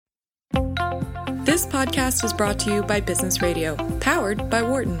This podcast is brought to you by Business Radio, powered by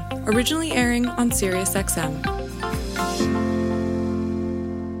Wharton, originally airing on SiriusXM.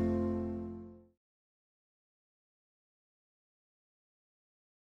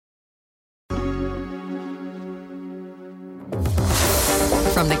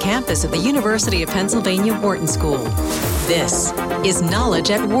 From the campus of the University of Pennsylvania Wharton School, this is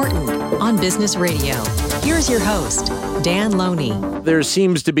Knowledge at Wharton on Business Radio. Here's your host, Dan Loney. There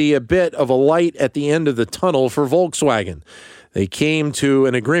seems to be a bit of a light at the end of the tunnel for Volkswagen. They came to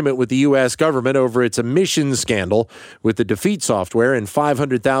an agreement with the U.S. government over its emissions scandal with the defeat software in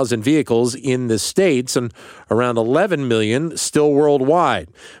 500,000 vehicles in the States and around 11 million still worldwide.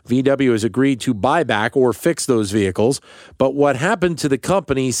 VW has agreed to buy back or fix those vehicles. But what happened to the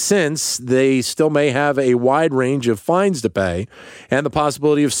company since they still may have a wide range of fines to pay and the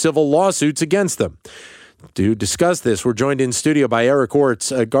possibility of civil lawsuits against them? To discuss this, we're joined in studio by Eric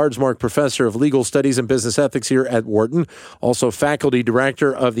Orts, a Guardsmark Professor of Legal Studies and Business Ethics here at Wharton, also Faculty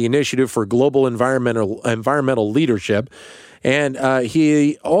Director of the Initiative for Global Environmental Leadership. And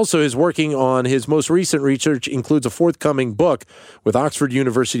he also is working on his most recent research, includes a forthcoming book with Oxford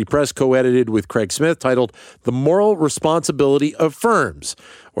University Press, co-edited with Craig Smith, titled The Moral Responsibility of Firms.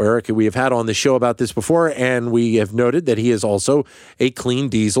 Well, Eric, we have had on the show about this before, and we have noted that he is also a clean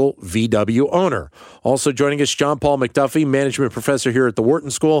diesel VW owner. Also joining us, John Paul MacDuffie, management professor here at the Wharton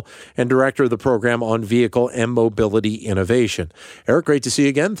School and director of the program on vehicle and mobility innovation. Eric, great to see you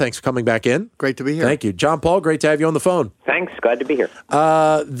again. Thanks for coming back in. Great to be here. Thank you. John Paul, great to have you on the phone. Thanks. Glad to be here.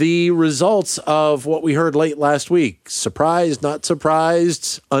 The results of what we heard late last week, surprised, not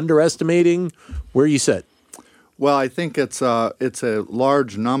surprised, underestimating, where you sit? Well, I think it's a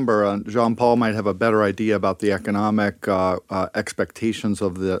large number. Jean Paul might have a better idea about the economic expectations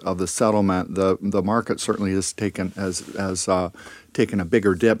of the settlement. The market certainly has taken a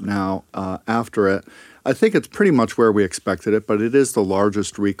bigger dip now after it. I think it's pretty much where we expected it, but it is the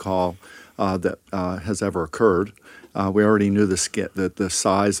largest recall that has ever occurred. We already knew that the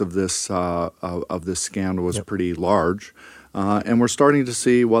size of this scandal was pretty large. And we're starting to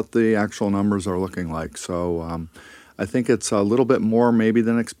see what the actual numbers are looking like. So I think it's a little bit more maybe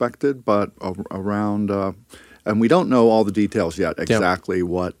than expected, but around and we don't know all the details yet exactly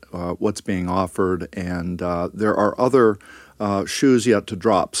what's being offered, and there are other shoes yet to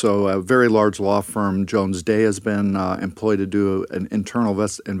drop. So a very large law firm, Jones Day, has been employed to do an internal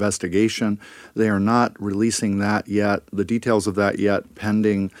investigation. They are not releasing that yet, the details of that yet,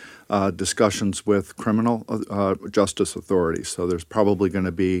 pending discussions with criminal justice authorities. So there's probably going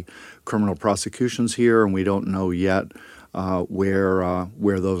to be criminal prosecutions here, and we don't know yet where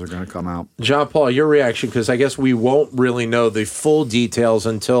those are going to come out. John Paul, your reaction, because I guess we won't really know the full details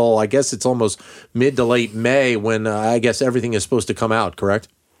until I guess it's almost mid to late May when I guess everything is supposed to come out, correct?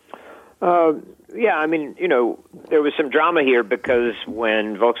 Yeah, I mean, there was some drama here because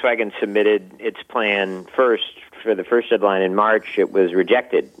when Volkswagen submitted its plan for the first deadline in March, it was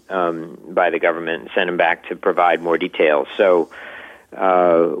rejected by the government and sent them back to provide more details. So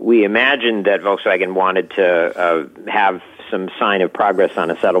we imagined that Volkswagen wanted to have some sign of progress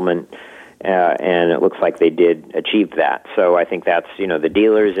on a settlement, and it looks like they did achieve that. So I think that's, the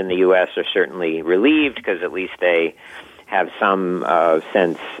dealers in the U.S. are certainly relieved because at least they have some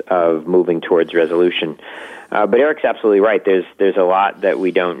sense of moving towards resolution. But Eric's absolutely right. There's a lot that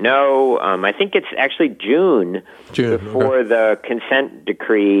we don't know. I think it's actually June before the consent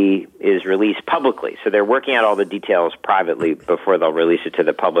decree is released publicly. So they're working out all the details privately before they'll release it to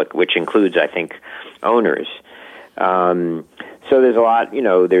the public, which includes, I think, owners. So there's a lot,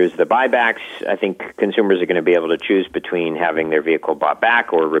 there's the buybacks. I think consumers are going to be able to choose between having their vehicle bought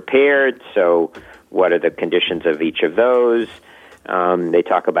back or repaired. So what are the conditions of each of those? They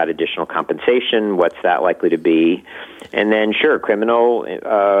talk about additional compensation. What's that likely to be? And then, sure, criminal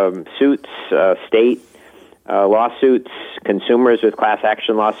suits, state lawsuits, consumers with class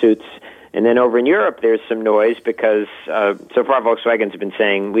action lawsuits. And then over in Europe, there's some noise because so far Volkswagen's been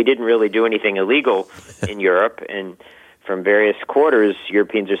saying we didn't really do anything illegal in Europe. And from various quarters,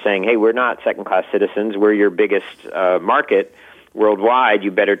 Europeans are saying, hey, we're not second-class citizens. We're your biggest market worldwide.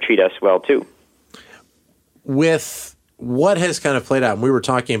 You better treat us well, too. With what has kind of played out, and we were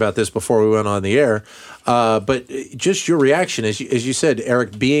talking about this before we went on the air, but just your reaction, as you said,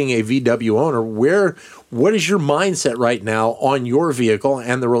 Eric, being a VW owner, what is your mindset right now on your vehicle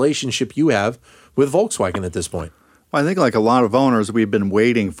and the relationship you have with Volkswagen at this point? Well, I think like a lot of owners, we've been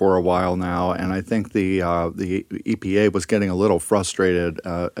waiting for a while now, and I think the EPA was getting a little frustrated.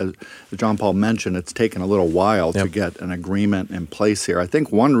 As John Paul mentioned, it's taken a little while to get an agreement in place here. I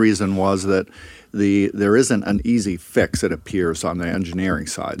think one reason was that there isn't an easy fix, it appears, on the engineering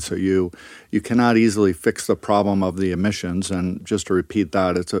side. So you cannot easily fix the problem of the emissions. And just to repeat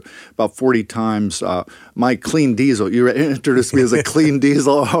that, it's about 40 times my clean diesel. You introduced me as a clean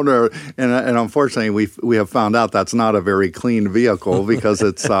diesel owner, and unfortunately we have found out that's not a very clean vehicle because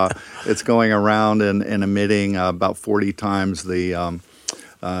it's going around and emitting about 40 times the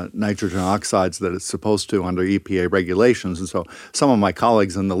nitrogen oxides that it's supposed to under EPA regulations. And so some of my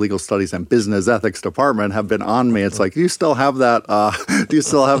colleagues in the legal studies and business ethics department have been on me. It's like, do you still have that? Do you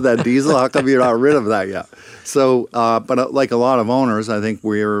still have that diesel? How come you're not rid of that yet? So, but like a lot of owners, I think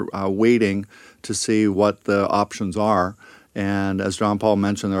we're waiting to see what the options are. And as John Paul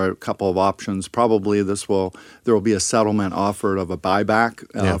mentioned, there are a couple of options. Probably there will be a settlement offered of a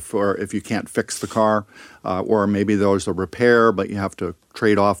buyback for if you can't fix the car, or maybe there's a repair, but you have to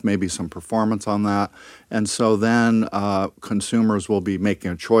trade off maybe some performance on that. And so then consumers will be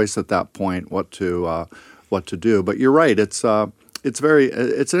making a choice at that point what to do. But you're right; it's an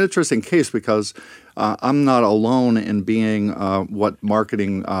interesting case because I'm not alone in being what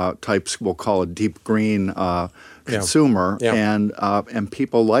marketing types will call a deep green consumer, and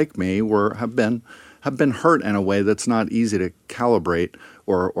people like me have been hurt in a way that's not easy to calibrate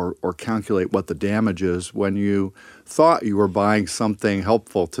or calculate what the damage is when you thought you were buying something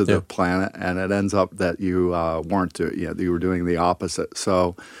helpful to the planet, and it ends up that you weren't. You were doing the opposite.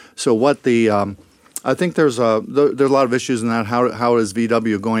 So what I think there's a lot of issues in that. How is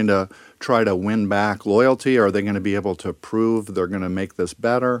VW going to try to win back loyalty? Are they going to be able to prove they're going to make this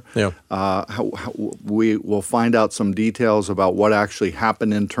better? We will find out some details about what actually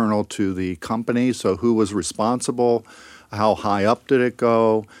happened internal to the company. So who was responsible? How high up did it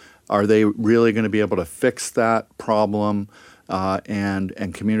go? Are they really going to be able to fix that problem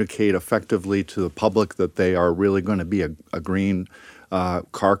and communicate effectively to the public that they are really going to be a green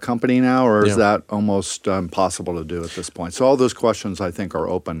car company now, or is that almost impossible to do at this point? So all those questions, I think, are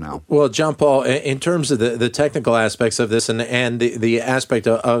open now. Well, John Paul, in terms of the technical aspects of this and the aspect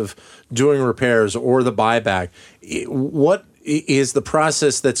of doing repairs or the buyback, what is the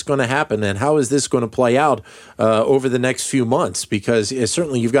process that's going to happen, and how is this going to play out over the next few months? Because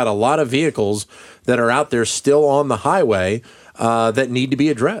certainly you've got a lot of vehicles that are out there still on the highway that need to be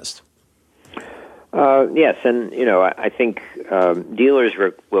addressed. Yes, and I think dealers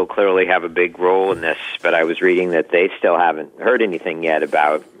will clearly have a big role in this. But I was reading that they still haven't heard anything yet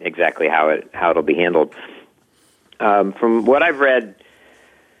about exactly how it'll be handled. From what I've read,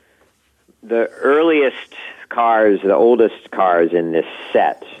 the earliest cars, the oldest cars in this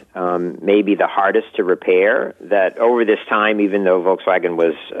set, may be the hardest to repair. That over this time, even though Volkswagen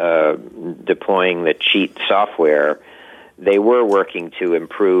was deploying the cheat software, they were working to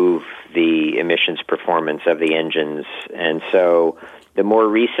improve the emissions performance of the engines. And so the more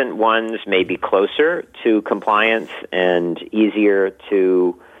recent ones may be closer to compliance and easier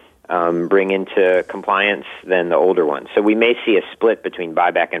to bring into compliance than the older ones. So we may see a split between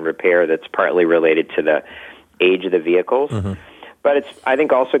buyback and repair that's partly related to the age of the vehicles. Mm-hmm. But it's, I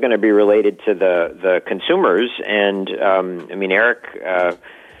think, also going to be related to the consumers. And, Eric,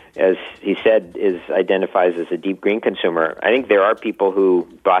 as he said, identifies as a deep green consumer. I think there are people who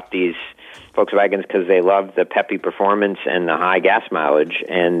bought these Volkswagens because they love the peppy performance and the high gas mileage,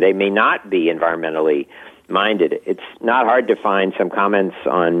 and they may not be environmentally minded. It's not hard to find some comments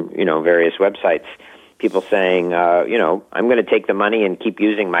on, various websites, people saying, I'm going to take the money and keep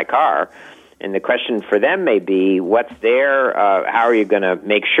using my car. And the question for them may be, what's there? How are you going to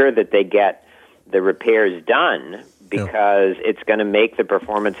make sure that they get the repairs done? Because it's going to make the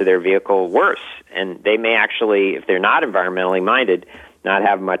performance of their vehicle worse. And they may actually, if they're not environmentally minded, not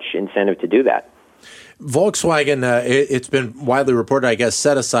have much incentive to do that. Volkswagen, it's been widely reported, I guess,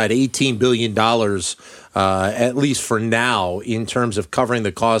 set aside $18 billion, at least for now, in terms of covering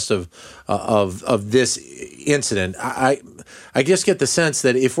the cost of this incident. I just get the sense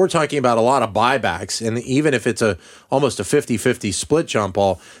that if we're talking about a lot of buybacks, and even if it's almost a 50-50 split, John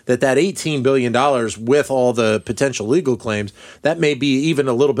Paul, that $18 billion with all the potential legal claims, that may be even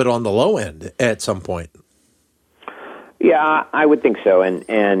a little bit on the low end at some point. Yeah, I would think so.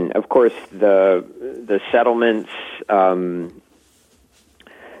 And of course, the settlements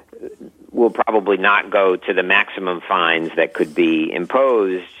will probably not go to the maximum fines that could be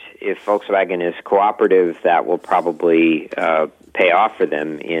imposed. If Volkswagen is cooperative, that will probably pay off for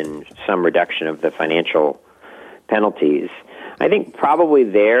them in some reduction of the financial penalties. I think probably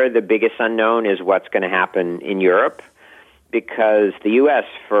the biggest unknown is what's going to happen in Europe, because the U.S.,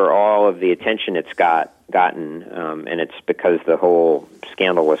 for all of the attention it's gotten, and it's because the whole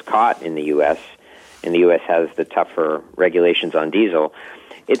scandal was caught in the U.S., and the U.S. has the tougher regulations on diesel,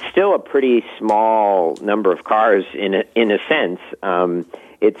 it's still a pretty small number of cars in a sense.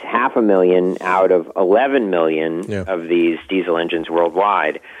 It's 500,000 out of 11 million of these diesel engines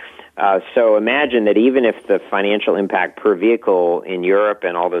worldwide. So imagine that even if the financial impact per vehicle in Europe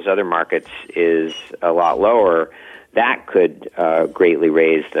and all those other markets is a lot lower, that could greatly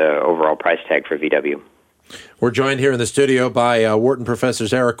raise the overall price tag for VW. We're joined here in the studio by Wharton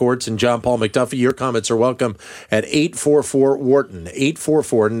professors Eric Orts and John Paul MacDuffie. Your comments are welcome at 844-WHARTON.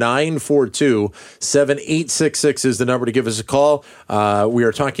 844-942-7866 is the number to give us a call. We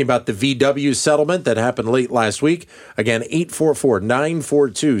are talking about the VW settlement that happened late last week. Again,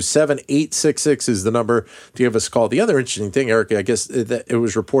 844-942-7866 is the number to give us a call. The other interesting thing, Eric, I guess that it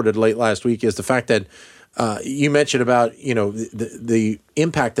was reported late last week, is the fact that you mentioned about, the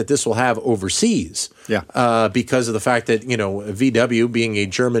impact that this will have overseas. Because of the fact that, VW being a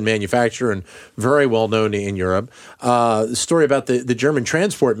German manufacturer and very well known in Europe. The story about the German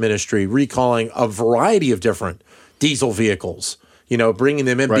Transport Ministry recalling a variety of different diesel vehicles, bringing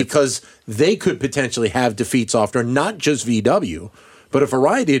them in because they could potentially have defeat software, not just VW, but a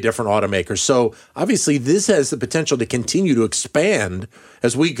variety of different automakers. So obviously this has the potential to continue to expand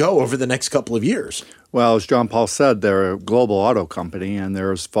as we go over the next couple of years. Well, as John Paul said, they're a global auto company, and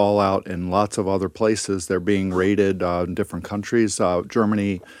there's fallout in lots of other places. They're being rated in different countries.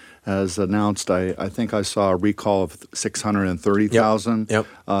 Germany has announced, I think I saw a recall of 630,000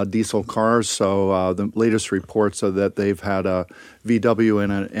 diesel cars. So the latest reports are that they've had a VW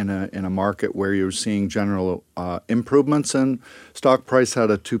in a market where you're seeing general improvements in stock price, had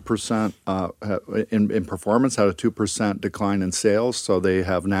a 2% in performance, had a 2% decline in sales. So they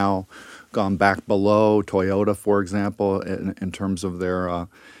have now gone back below Toyota, for example, in terms of their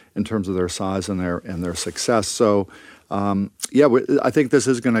size and their success. So. I think this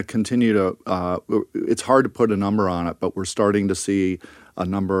is going to continue to. It's hard to put a number on it, but we're starting to see a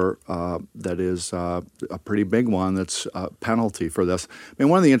number that is a pretty big one. That's a penalty for this. I mean,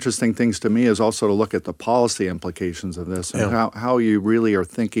 one of the interesting things to me is also to look at the policy implications of this and how you really are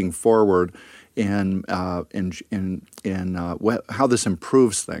thinking forward in how this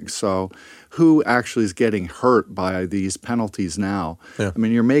improves things. So, who actually is getting hurt by these penalties now? I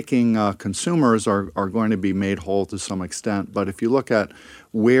mean, you're making consumers are going to be made whole to some extent, but if you look at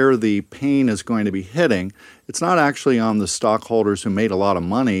where the pain is going to be hitting, it's not actually on the stockholders who made a lot of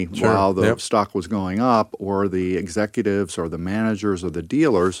money while the stock was going up, or the executives or the managers or the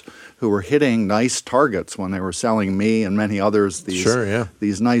dealers who were hitting nice targets when they were selling me and many others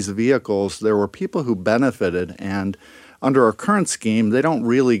these nice vehicles. There were people who benefited, and under our current scheme, they don't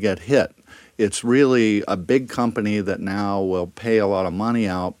really get hit. It's really a big company that now will pay a lot of money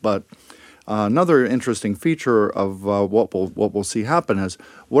out. But another interesting feature of what we'll see happen is,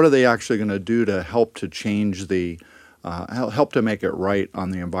 what are they actually going to do to help to change help to make it right on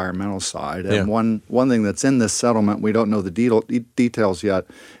the environmental side? And one thing that's in this settlement, we don't know the details yet,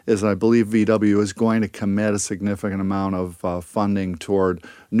 is I believe VW is going to commit a significant amount of funding toward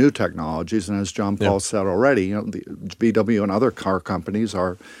new technologies. And as John Paul said already, the VW and other car companies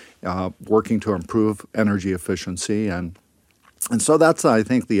are working to improve energy efficiency, and so that's, I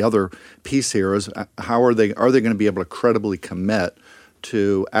think, the other piece here is are they going to be able to credibly commit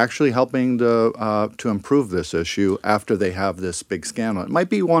to actually helping to improve this issue after they have this big scandal? It might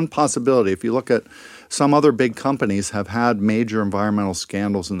be one possibility. If you look at some other big companies have had major environmental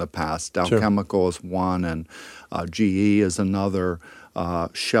scandals in the past. Dow Chemical is one, and GE is another.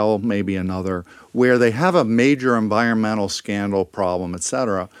 Shell maybe another, where they have a major environmental scandal problem, et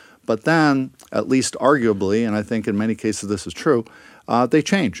cetera. But then, at least arguably, and I think in many cases this is true, they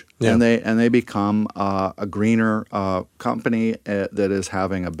change and they become a greener company that is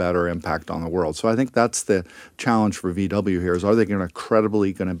having a better impact on the world. So I think that's the challenge for VW here: is are they going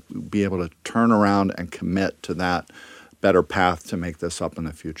to be able to turn around and commit to that better path to make this up in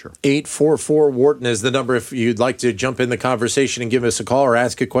the future? 844-WHARTON is the number if you'd like to jump in the conversation and give us a call or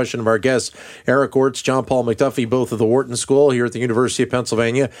ask a question of our guests, Eric Orts, John Paul MacDuffie, both of the Wharton School here at the University of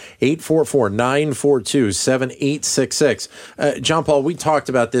Pennsylvania. 844-942-7866. John Paul, we talked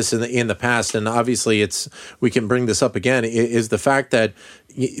about this in the past, and obviously we can bring this up again, is the fact that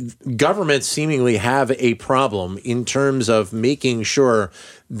governments seemingly have a problem in terms of making sure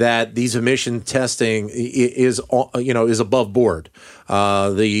that these emission testing is above board.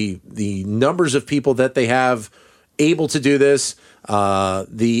 The numbers of people that they have able to do this,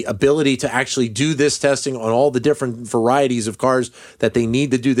 the ability to actually do this testing on all the different varieties of cars that they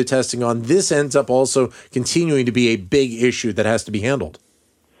need to do the testing on, this ends up also continuing to be a big issue that has to be handled.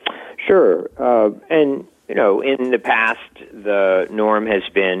 Sure. And in the past, the norm has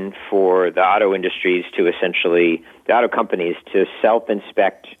been for the auto industries to essentially, the auto companies to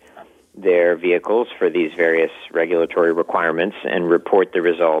self-inspect their vehicles for these various regulatory requirements and report the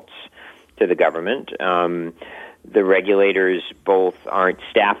results to the government. The regulators both aren't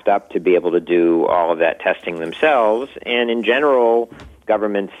staffed up to be able to do all of that testing themselves, and in general,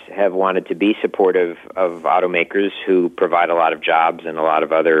 governments have wanted to be supportive of automakers who provide a lot of jobs and a lot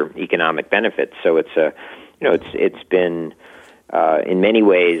of other economic benefits. So it's been in many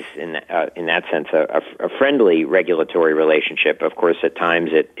ways, in that sense, a friendly regulatory relationship. Of course, at times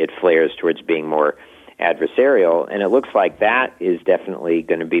it flares towards being more adversarial, and it looks like that is definitely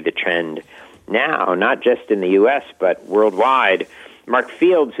going to be the trend now, not just in the U.S., but worldwide. Mark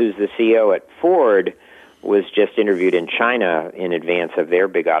Fields, who's the CEO at Ford, was just interviewed in China in advance of their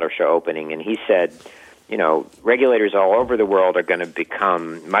big auto show opening, and he said, regulators all over the world are going to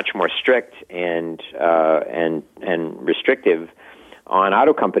become much more strict and restrictive on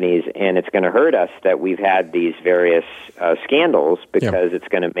auto companies, and it's going to hurt us that we've had these various scandals because it's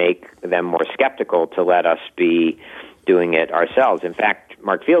going to make them more skeptical to let us be doing it ourselves. In fact,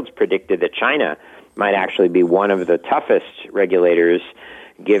 Mark Fields predicted that China might actually be one of the toughest regulators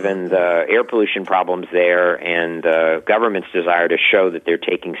given the air pollution problems there and the government's desire to show that they're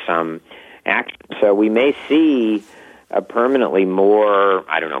taking some action. So we may see a permanently more,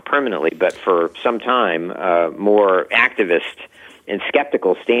 I don't know, permanently, but for some time, more activist and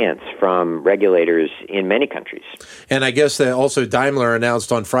skeptical stance from regulators in many countries. And I guess that also Daimler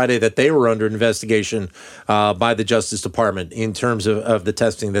announced on Friday that they were under investigation by the Justice Department in terms of the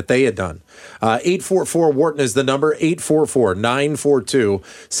testing that they had done. 844-WHARTON is the number,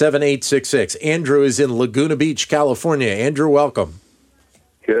 844-942-7866. Andrew is in Laguna Beach, California. Andrew, welcome.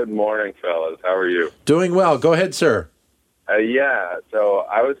 Good morning, fellas. How are you? Doing well. Go ahead, sir. So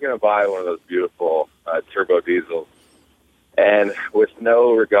I was going to buy one of those beautiful turbo diesels, and with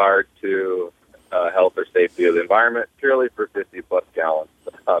no regard to health or safety of the environment, purely for 50-plus gallons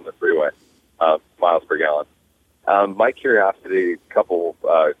on the freeway, miles per gallon. My curiosity, couple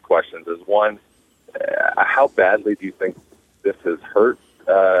questions, is one, how badly do you think this has hurt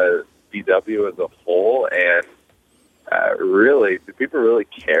VW as a whole? And really, do people really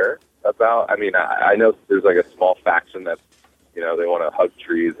care about, I know there's like a small faction that, they want to hug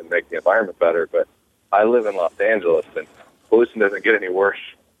trees and make the environment better, but I live in Los Angeles, and pollution doesn't get any worse.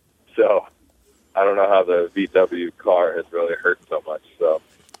 So I don't know how the VW car has really hurt so much. So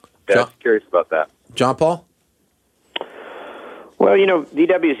I'm curious about that. John Paul? Well,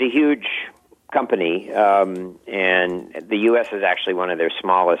 VW is a huge company, and the U.S. is actually one of their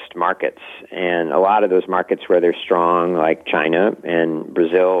smallest markets. And a lot of those markets where they're strong, like China and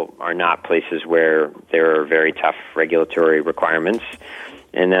Brazil, are not places where there are very tough regulatory requirements.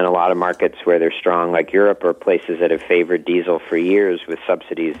 And then a lot of markets where they're strong, like Europe, are places that have favored diesel for years with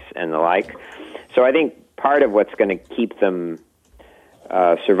subsidies and the like. So I think part of what's going to keep them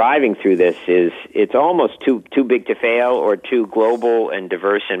surviving through this is it's almost too big to fail, or too global and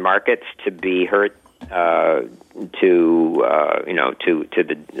diverse in markets to be hurt to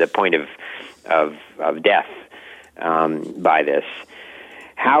the point of death by this.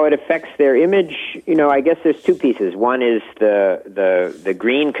 How it affects their image, I guess there's two pieces. One is the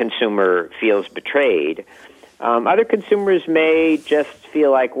green consumer feels betrayed. Other consumers may just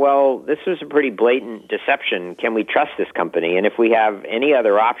feel like, well, this was a pretty blatant deception. Can we trust this company? And if we have any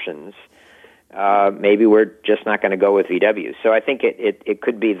other options, maybe we're just not going to go with VW. So I think it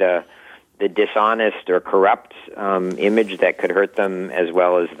could be the dishonest or corrupt image that could hurt them, as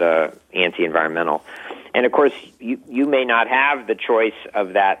well as the anti-environmental. And of course, you may not have the choice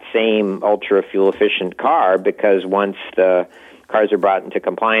of that same ultra fuel-efficient car, because once the cars are brought into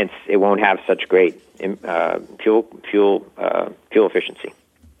compliance, it won't have such great fuel efficiency.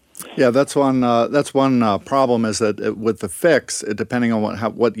 Yeah, that's one problem, is that with the fix, depending on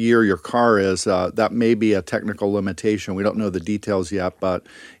what year your car is, that may be a technical limitation. We don't know the details yet, but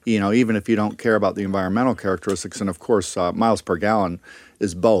even if you don't care about the environmental characteristics, and of course miles per gallon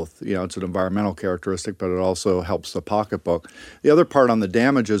is both. It's an environmental characteristic, but it also helps the pocketbook. The other part on the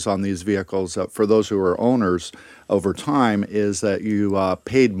damages on these vehicles, for those who are owners over time, is that you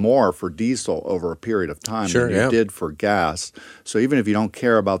paid more for diesel over a period of time than you did for gas. So even if you don't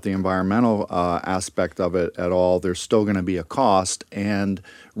care about the environmental aspect of it at all, there's still going to be a cost, and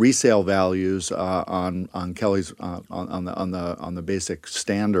resale values on Kelly's on the basic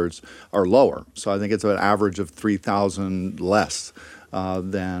standards are lower. So I think it's an average of $3,000 less.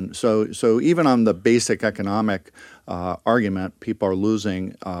 So even on the basic economic argument, people are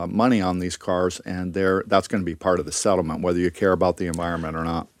losing money on these cars, and that's going to be part of the settlement, whether you care about the environment or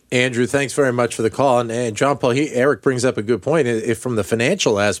not. Andrew, thanks very much for the call. And John Paul, Eric brings up a good point. If from the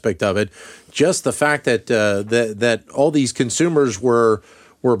financial aspect of it, just the fact that that all these consumers were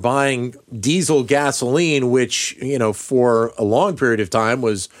buying diesel gasoline, which for a long period of time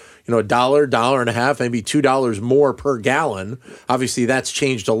was $1, $1.50, maybe $2 more per gallon. Obviously, that's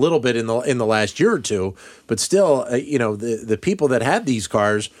changed a little bit in the last year or two, but still, the people that had these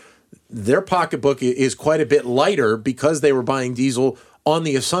cars, their pocketbook is quite a bit lighter because they were buying diesel on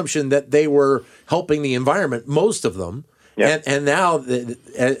the assumption that they were helping the environment, most of them. Yep. And now,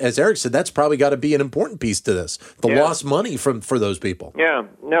 as Eric said, that's probably got to be an important piece to this, the lost money for those people. Yeah,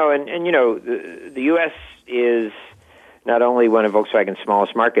 no, and the U.S. is not only one of Volkswagen's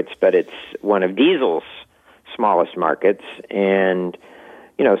smallest markets, but it's one of diesel's smallest markets. And,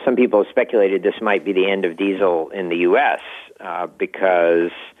 some people have speculated this might be the end of diesel in the U.S. Because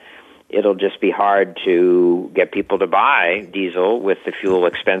it'll just be hard to get people to buy diesel with the fuel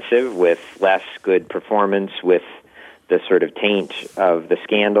expensive, with less good performance, with the sort of taint of the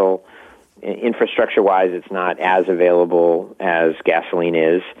scandal. Infrastructure-wise, it's not as available as gasoline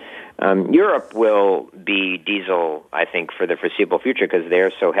is. Europe will be diesel, I think, for the foreseeable future because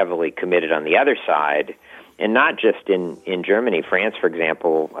they're so heavily committed on the other side. And not just in Germany. France, for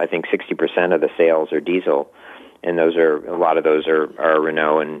example, I think 60% of the sales are diesel. And a lot of those are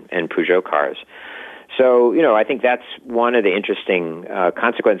Renault and Peugeot cars. So, I think that's one of the interesting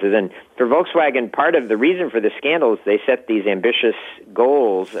consequences. And for Volkswagen, part of the reason for the scandal is they set these ambitious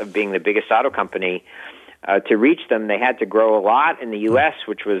goals of being the biggest auto company. To reach them, they had to grow a lot in the U.S.,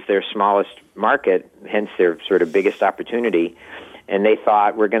 which was their smallest market, hence their sort of biggest opportunity. And they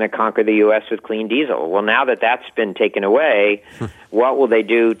thought, we're going to conquer the U.S. with clean diesel. Well, now that that's been taken away, what will they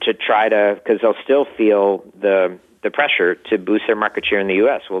do to try to, because they'll still feel the pressure to boost their market share in the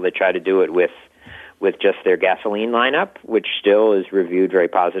U.S. Will they try to do it with just their gasoline lineup, which still is reviewed very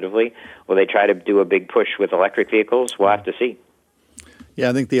positively? Will they try to do a big push with electric vehicles? We'll have to see. Yeah,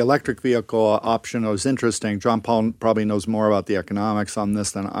 I think the electric vehicle option was interesting. John Paul probably knows more about the economics on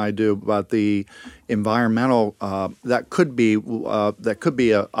this than I do, but the environmental that could be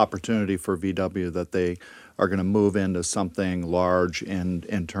an opportunity for VW, that they are going to move into something large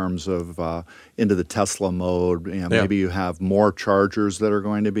in terms of into the Tesla mode. Maybe you have more chargers that are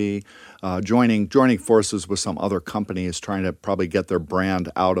going to be joining forces with some other companies, trying to probably get their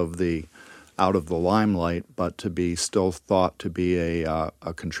brand out of the limelight, but to be still thought to be a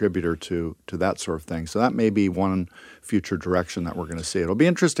contributor to that sort of thing. So that may be one future direction that we're going to see. It'll be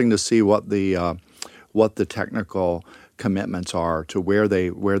interesting to see what the technical commitments are to where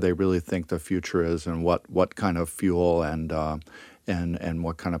they really think the future is, and what kind of fuel and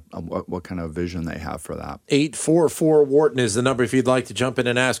what kind of vision they have for that. 844 Wharton is the number if you'd like to jump in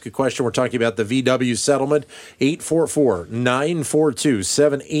and ask a question. We're talking about the VW settlement.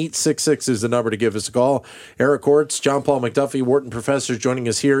 844-942-7866 is the number to give us a call. Eric Orts, John Paul MacDuffie, Wharton professors joining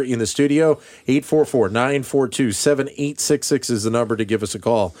us here in the studio. 844-942-7866 is the number to give us a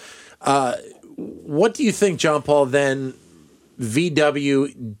call. What do you think, John Paul, then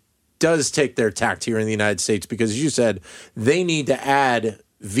VW does take their tact here in the United States? Because as you said, they need to add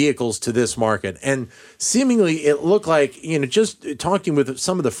vehicles to this market. And seemingly it looked like, just talking with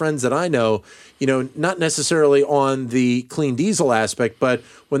some of the friends that I know, not necessarily on the clean diesel aspect, but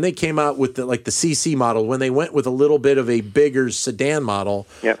when they came out with the CC model, when they went with a little bit of a bigger sedan model,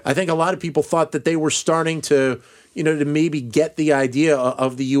 I think a lot of people thought that they were starting to maybe get the idea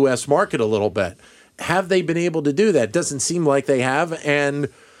of the U.S. market a little bit. Have they been able to do that? Doesn't seem like they have. And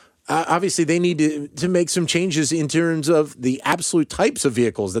obviously they need to make some changes in terms of the absolute types of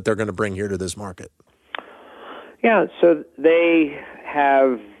vehicles that they're going to bring here to this market. Yeah, so they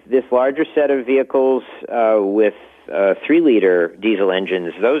have this larger set of vehicles with 3-liter diesel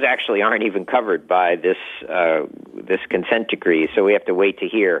engines. Those actually aren't even covered by this consent decree, so we have to wait to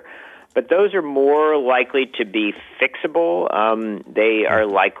hear. But those are more likely to be fixable. They are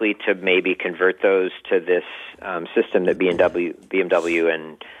likely to maybe convert those to this system that BMW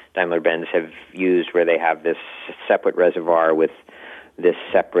and Daimler-Benz have used, where they have this separate reservoir with this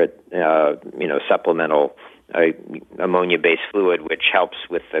separate, supplemental ammonia-based fluid, which helps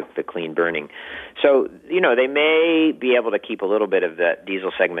with the clean burning. So, they may be able to keep a little bit of that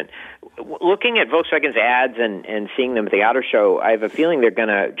diesel segment. Looking at Volkswagen's ads and seeing them at the auto show, I have a feeling they're going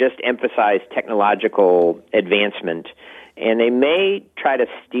to just emphasize technological advancement, and they may try to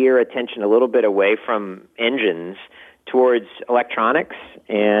steer attention a little bit away from engines towards electronics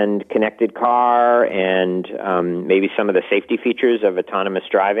and connected car and maybe some of the safety features of autonomous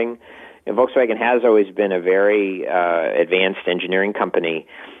driving. And Volkswagen has always been a very advanced engineering company,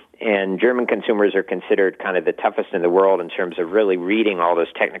 and German consumers are considered kind of the toughest in the world in terms of really reading all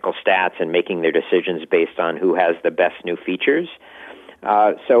those technical stats and making their decisions based on who has the best new features.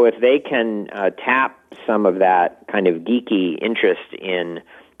 So if they can tap some of that kind of geeky interest in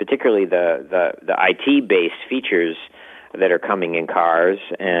particularly the IT-based features that are coming in cars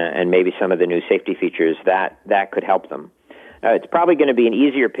and maybe some of the new safety features, that could help them. It's probably going to be an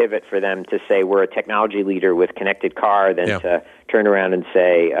easier pivot for them to say we're a technology leader with connected car than to turn around and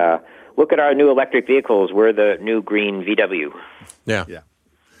say, look at our new electric vehicles, we're the new green VW.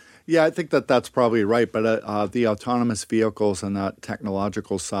 Yeah, I think that's probably right. But the autonomous vehicles and that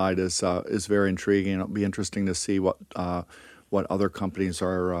technological side is very intriguing. It'll be interesting to see what other companies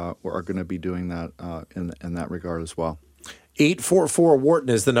are going to be doing that in that regard as well. 844-WHARTON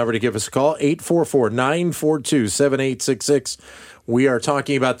is the number to give us a call, 844-942-7866. We are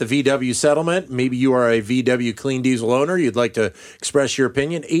talking about the VW settlement. Maybe you are a VW clean diesel owner. You'd like to express your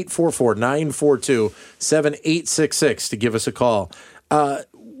opinion, 844-942-7866 to give us a call.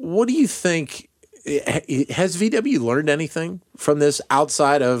 What do you think? Has VW learned anything from this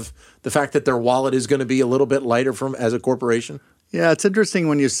outside of the fact that their wallet is going to be a little bit lighter as a corporation? Yeah, it's interesting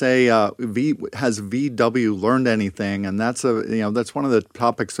when you say has VW learned anything, and that's one of the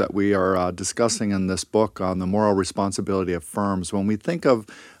topics that we are discussing in this book on the moral responsibility of firms. When we think of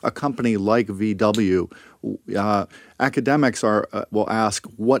a company like VW, academics will ask,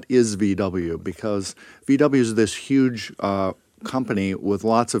 what is VW? Because VW is this huge company with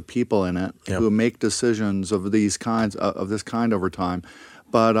lots of people in it who make decisions of this kind over time.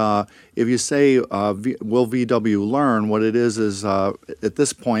 But if you say, will VW learn, what it is at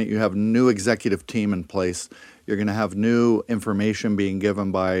this point you have a new executive team in place. You're going to have new information being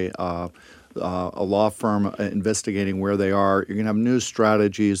given by a law firm investigating where they are. You're going to have new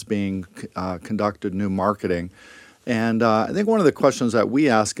strategies being conducted, new marketing. And I think one of the questions that we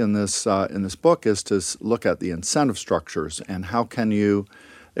ask in this book is to look at the incentive structures and how can you,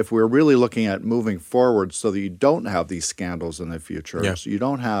 if we're really looking at moving forward so that you don't have these scandals in the future, so you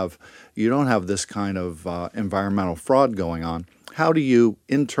don't have this kind of environmental fraud going on, how do you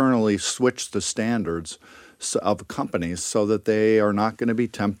internally switch the standards of companies so that they are not going to be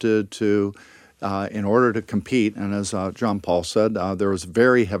tempted to, in order to compete, and as John Paul said, there was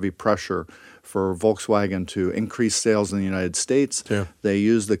very heavy pressure for Volkswagen to increase sales in the United States. They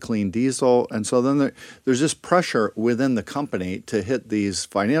use the clean diesel. And so then there's this pressure within the company to hit these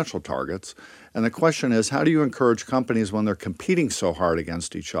financial targets. And the question is, how do you encourage companies when they're competing so hard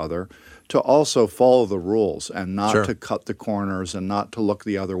against each other to also follow the rules and not to cut the corners and not to look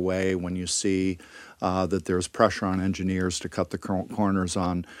the other way when you see that there's pressure on engineers to cut the corners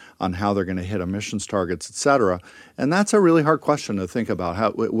on how they're going to hit emissions targets, et cetera. And that's a really hard question to think about.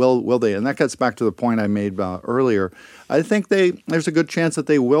 How will they? And that gets back to the point I made earlier. I think there's a good chance that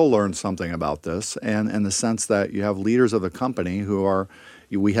they will learn something about this, and in the sense that you have leaders of the company who are.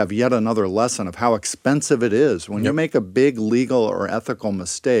 We have yet another lesson of how expensive it is. When you make a big legal or ethical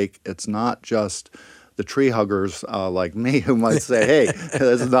mistake, it's not just the tree huggers like me who might say, hey,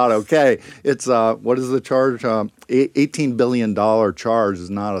 this is not okay. It's, what is the charge? $18 billion charge is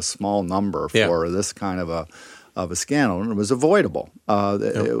not a small number for this kind of a scandal. And it was avoidable.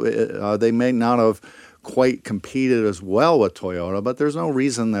 They may not have quite competed as well with Toyota, but there's no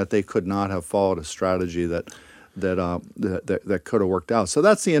reason that they could not have followed a strategy that could have worked out. So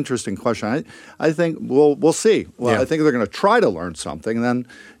that's the interesting question. I think we'll see. Well, I think they're going to try to learn something. And then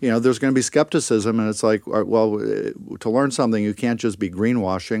there's going to be skepticism, and it's like, well, to learn something, you can't just be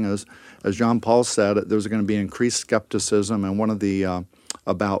greenwashing. As John Paul said, there's going to be increased skepticism, and one of the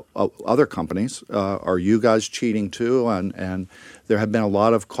about other companies. Are you guys cheating too? And there have been a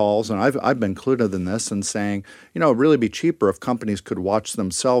lot of calls, and I've been included in this, and saying, it'd really be cheaper if companies could watch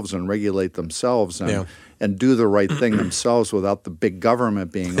themselves and regulate themselves and do the right thing themselves without the big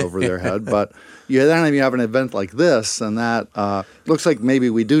government being over their head. But then you have an event like this, and that looks like maybe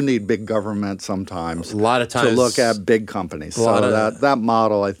we do need big government sometimes. A lot of times to look at big companies. So that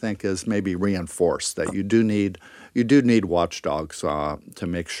model, I think, is maybe reinforced, that you do need watchdogs to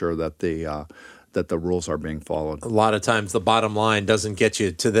make sure that the rules are being followed. A lot of times the bottom line doesn't get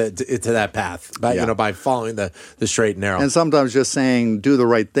you to that path by following the straight and narrow. And sometimes just saying do the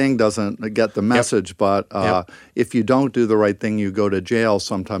right thing doesn't get the message, but if you don't do the right thing, you go to jail,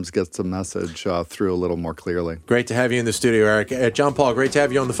 sometimes gets the message through a little more clearly. Great to have you in the studio, Eric. John Paul, great to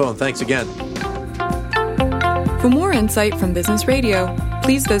have you on the phone. Thanks again. For more insight from Business Radio,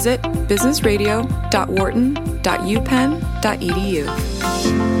 please visit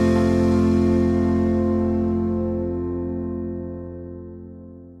businessradio.wharton.upenn.edu.